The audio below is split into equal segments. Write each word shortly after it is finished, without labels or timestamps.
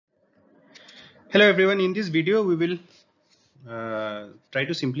Hello everyone, in this video we will try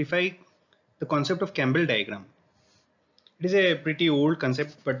to simplify the concept of Campbell diagram. It is a pretty old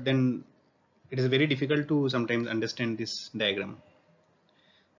concept, but then it is very difficult to sometimes understand this diagram.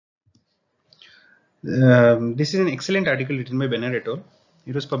 This is an excellent article written by Benner et al.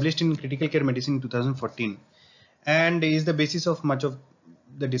 It was published in Critical Care Medicine in 2014 and is the basis of much of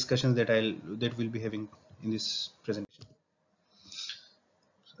the discussions that we'll be having in this presentation.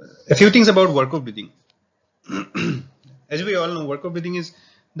 A few things about work of breathing. As we all know, work of breathing is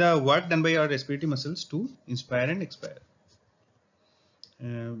the work done by our respiratory muscles to inspire and expire.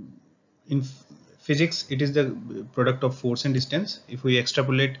 In physics, it is the product of force and distance. If we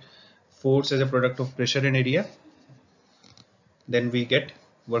extrapolate force as a product of pressure and area, then we get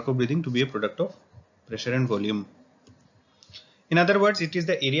work of breathing to be a product of pressure and volume. In other words, it is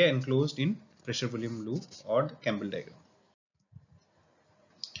the area enclosed in pressure volume loop or the Campbell diagram.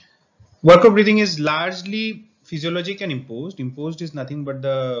 Work of breathing is largely physiologic and imposed. Imposed is nothing but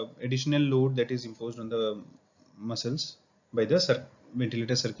the additional load that is imposed on the muscles by the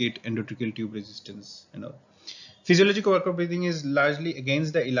ventilator circuit, endotracheal tube resistance and all. Physiological work of breathing is largely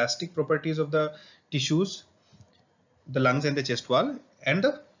against the elastic properties of the tissues, the lungs and the chest wall, and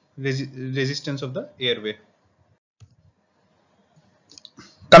the resistance of the airway.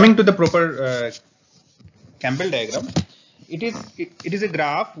 Coming to the proper Campbell diagram, it is a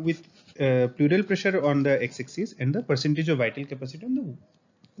graph with pleural pressure on the x-axis and the percentage of vital capacity on the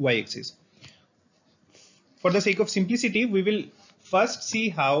y-axis. For the sake of simplicity, we will first see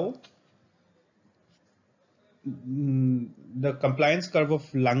how the compliance curve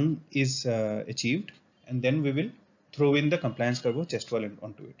of lung is achieved, and then we will throw in the compliance curve of chest wall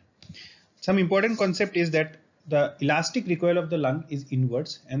onto it. Some important concept is that the elastic recoil of the lung is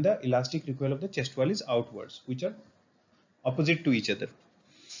inwards and the elastic recoil of the chest wall is outwards, which are opposite to each other.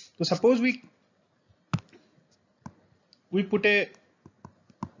 So suppose we put a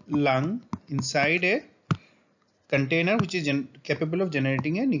lung inside a container which is capable of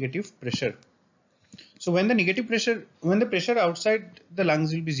generating a negative pressure. So when the pressure outside the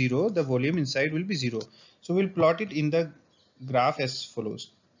lungs will be 0, the volume inside will be 0. So we'll plot it in the graph as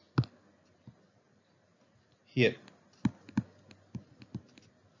follows. Here.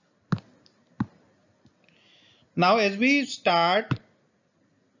 Now as we start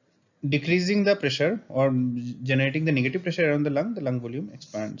decreasing the pressure or generating the negative pressure around the lung volume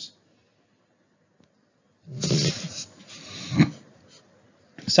expands.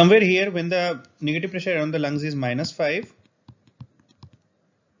 Somewhere here, when the negative pressure around the lungs is -5,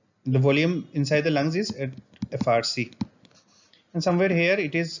 the volume inside the lungs is at FRC. And somewhere here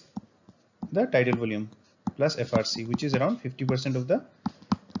it is the tidal volume plus FRC, which is around 50% of the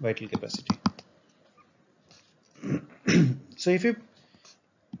vital capacity. So if you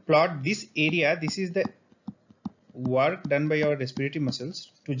plot this area, this is the work done by our respiratory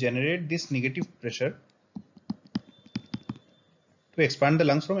muscles to generate this negative pressure to expand the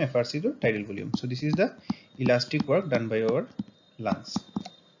lungs from FRC to tidal volume. So this is the elastic work done by our lungs.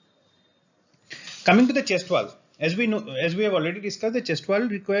 Coming to the chest wall, as we have already discussed, the chest wall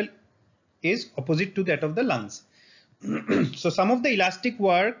recoil is opposite to that of the lungs. So some of the elastic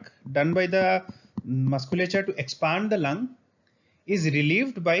work done by the musculature to expand the lung is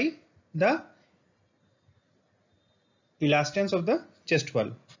relieved by the elastance of the chest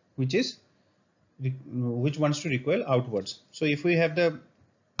wall, which wants to recoil outwards. So if we have the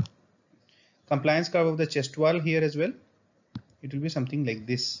compliance curve of the chest wall here as well, it will be something like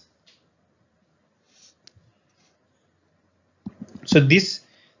this. So this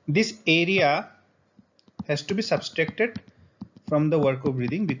area has to be subtracted from the work of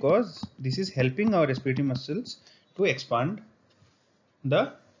breathing because this is helping our respiratory muscles to expand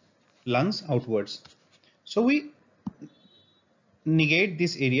the lungs outwards. So we negate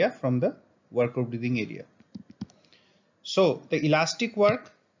this area from the work of breathing area. So the elastic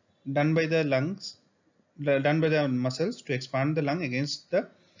work done by the muscles to expand the lung against the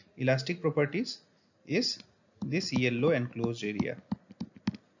elastic properties is this yellow enclosed area.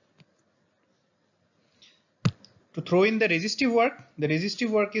 To throw in the resistive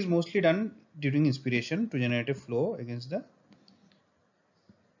work is mostly done during inspiration to generate a flow against the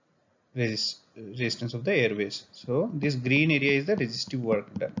resistance of the airways. So this green area is the resistive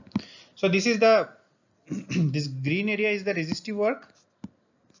work done. So this is the this green area is the resistive work.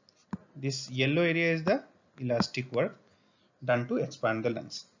 This yellow area is the elastic work done to expand the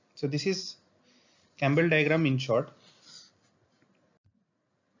lungs. So this is Campbell diagram in short.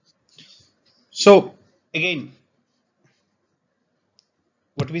 So again,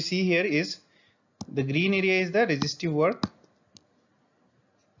 what we see here is the green area is the resistive work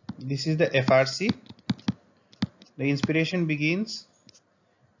This is the FRC. The inspiration begins,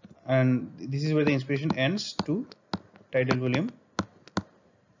 and this is where the inspiration ends to tidal volume.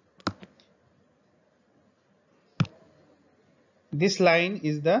 This line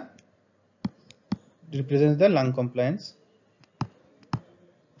is the represents the lung compliance,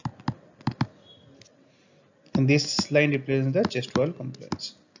 and this line represents the chest wall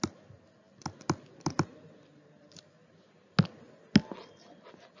compliance.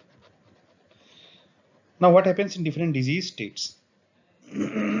 Now, what happens in different disease states?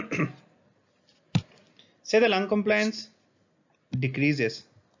 Say the lung compliance decreases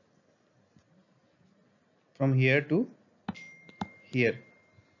from here to here.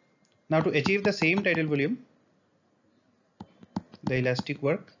 Now, to achieve the same tidal volume, the elastic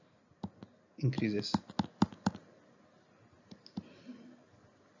work increases.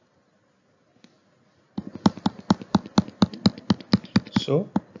 So,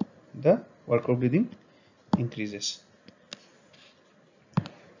 the work of breathing increases.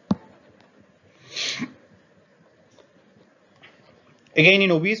 Again,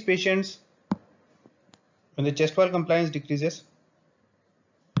 in obese patients, when the chest wall compliance decreases,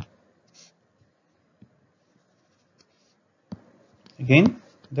 again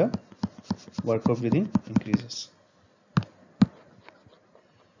the work of breathing increases.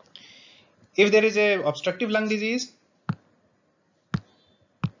 If there is a obstructive lung disease,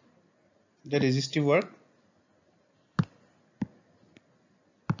 the resistive work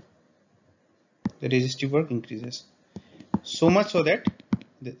increases. So much so that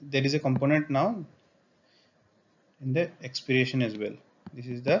there is a component now in the expiration as well. This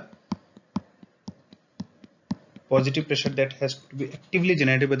is the positive pressure that has to be actively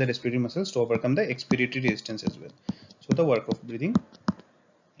generated by the respiratory muscles to overcome the expiratory resistance as well. So the work of breathing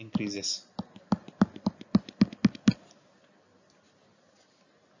increases.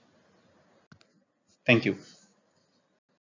 Thank you.